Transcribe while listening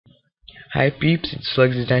Hi peeps, it's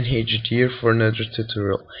FluxDesignHD here for another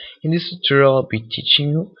tutorial. In this tutorial I'll be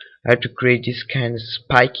teaching you how to create this kind of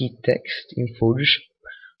spiky text in Photoshop.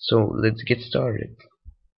 So let's get started.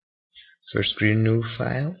 First create a new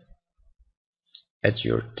file, add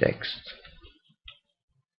your text.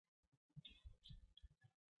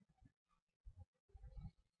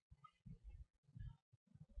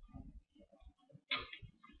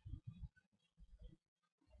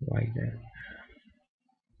 Like that.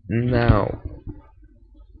 Now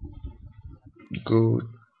go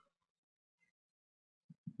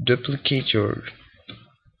duplicate your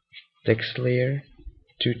text layer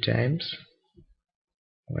 2 times,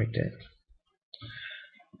 like that.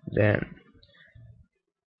 Then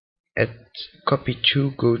at copy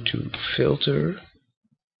 2, go to filter,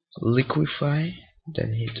 liquify,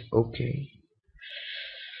 then hit OK,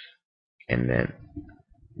 and then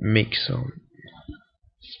make some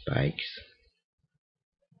spikes.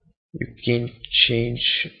 You can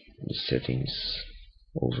change the settings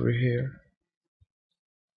over here.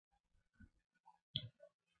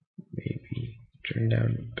 Maybe turn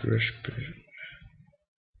down brush pressure.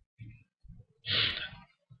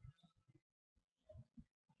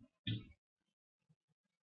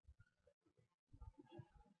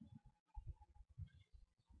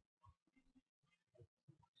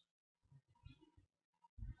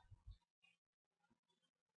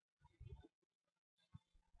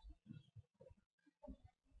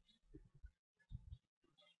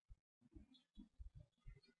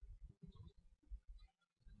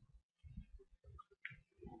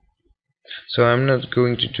 So I'm not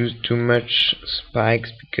going to do too much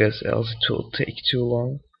spikes because else it will take too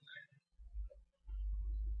long.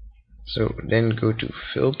 So then go to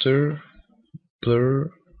filter,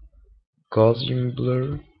 blur, Gaussian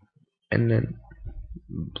blur, and then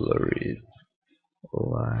blur it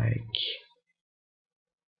like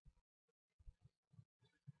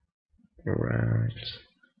around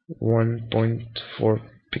 1.4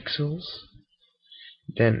 pixels.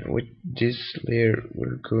 Then with this layer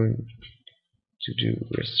we're going to do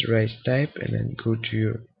rasterize type, and then go to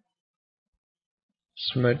your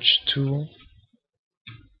smudge tool,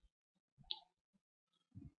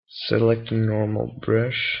 select a normal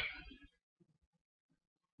brush,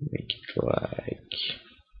 make it like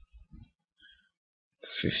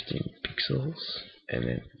 15 pixels, and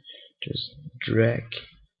then just drag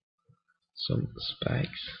some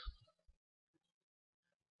spikes.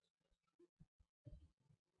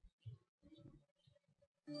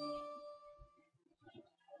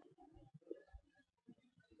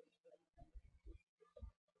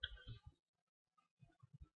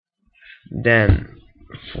 Then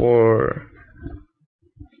for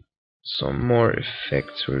some more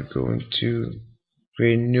effects we're going to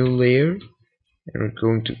create a new layer, and we're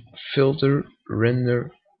going to filter,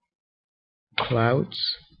 render clouds,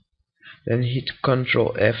 then hit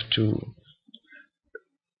Ctrl F to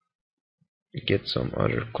get some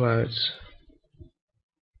other clouds.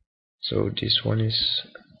 So this one is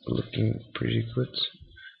looking pretty good.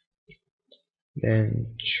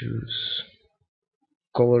 Then choose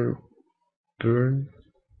color burn,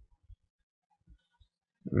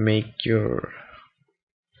 make your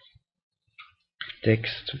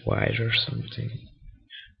text white or something,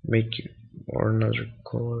 make it or another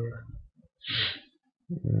color.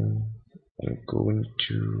 I'm going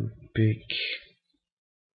to pick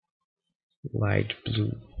light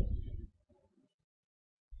blue.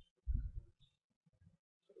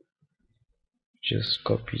 Just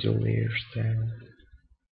copy the layers down,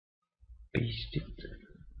 paste it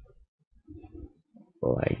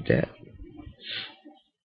like that.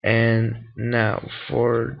 And now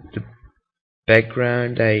for the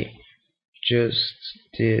background I just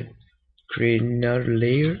did create another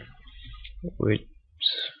layer with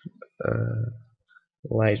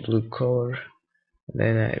light blue color.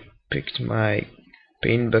 Then I picked my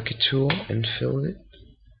paint bucket tool and filled it.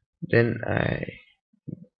 Then I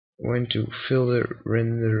went to filter,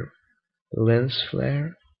 render lens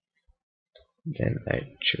flare. Then I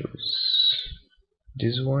chose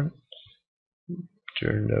this one,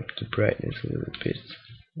 turned up the brightness a little bit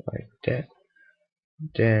like that.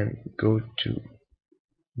 Then go to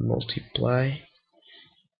multiply,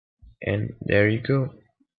 and there you go.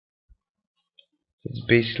 It's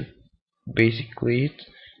basically it.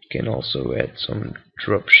 You can also add some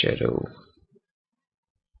drop shadow.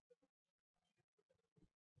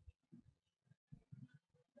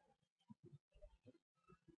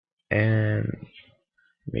 And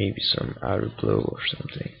maybe some outer glow or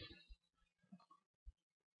something.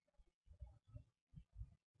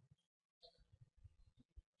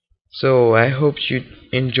 So I hope you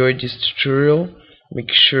enjoyed this tutorial.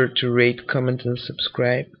 Make sure to rate, comment, and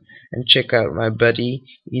subscribe. And check out my buddy,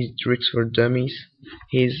 Easy Tricks for Dummies.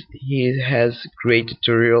 He has great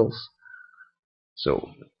tutorials.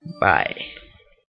 So, bye.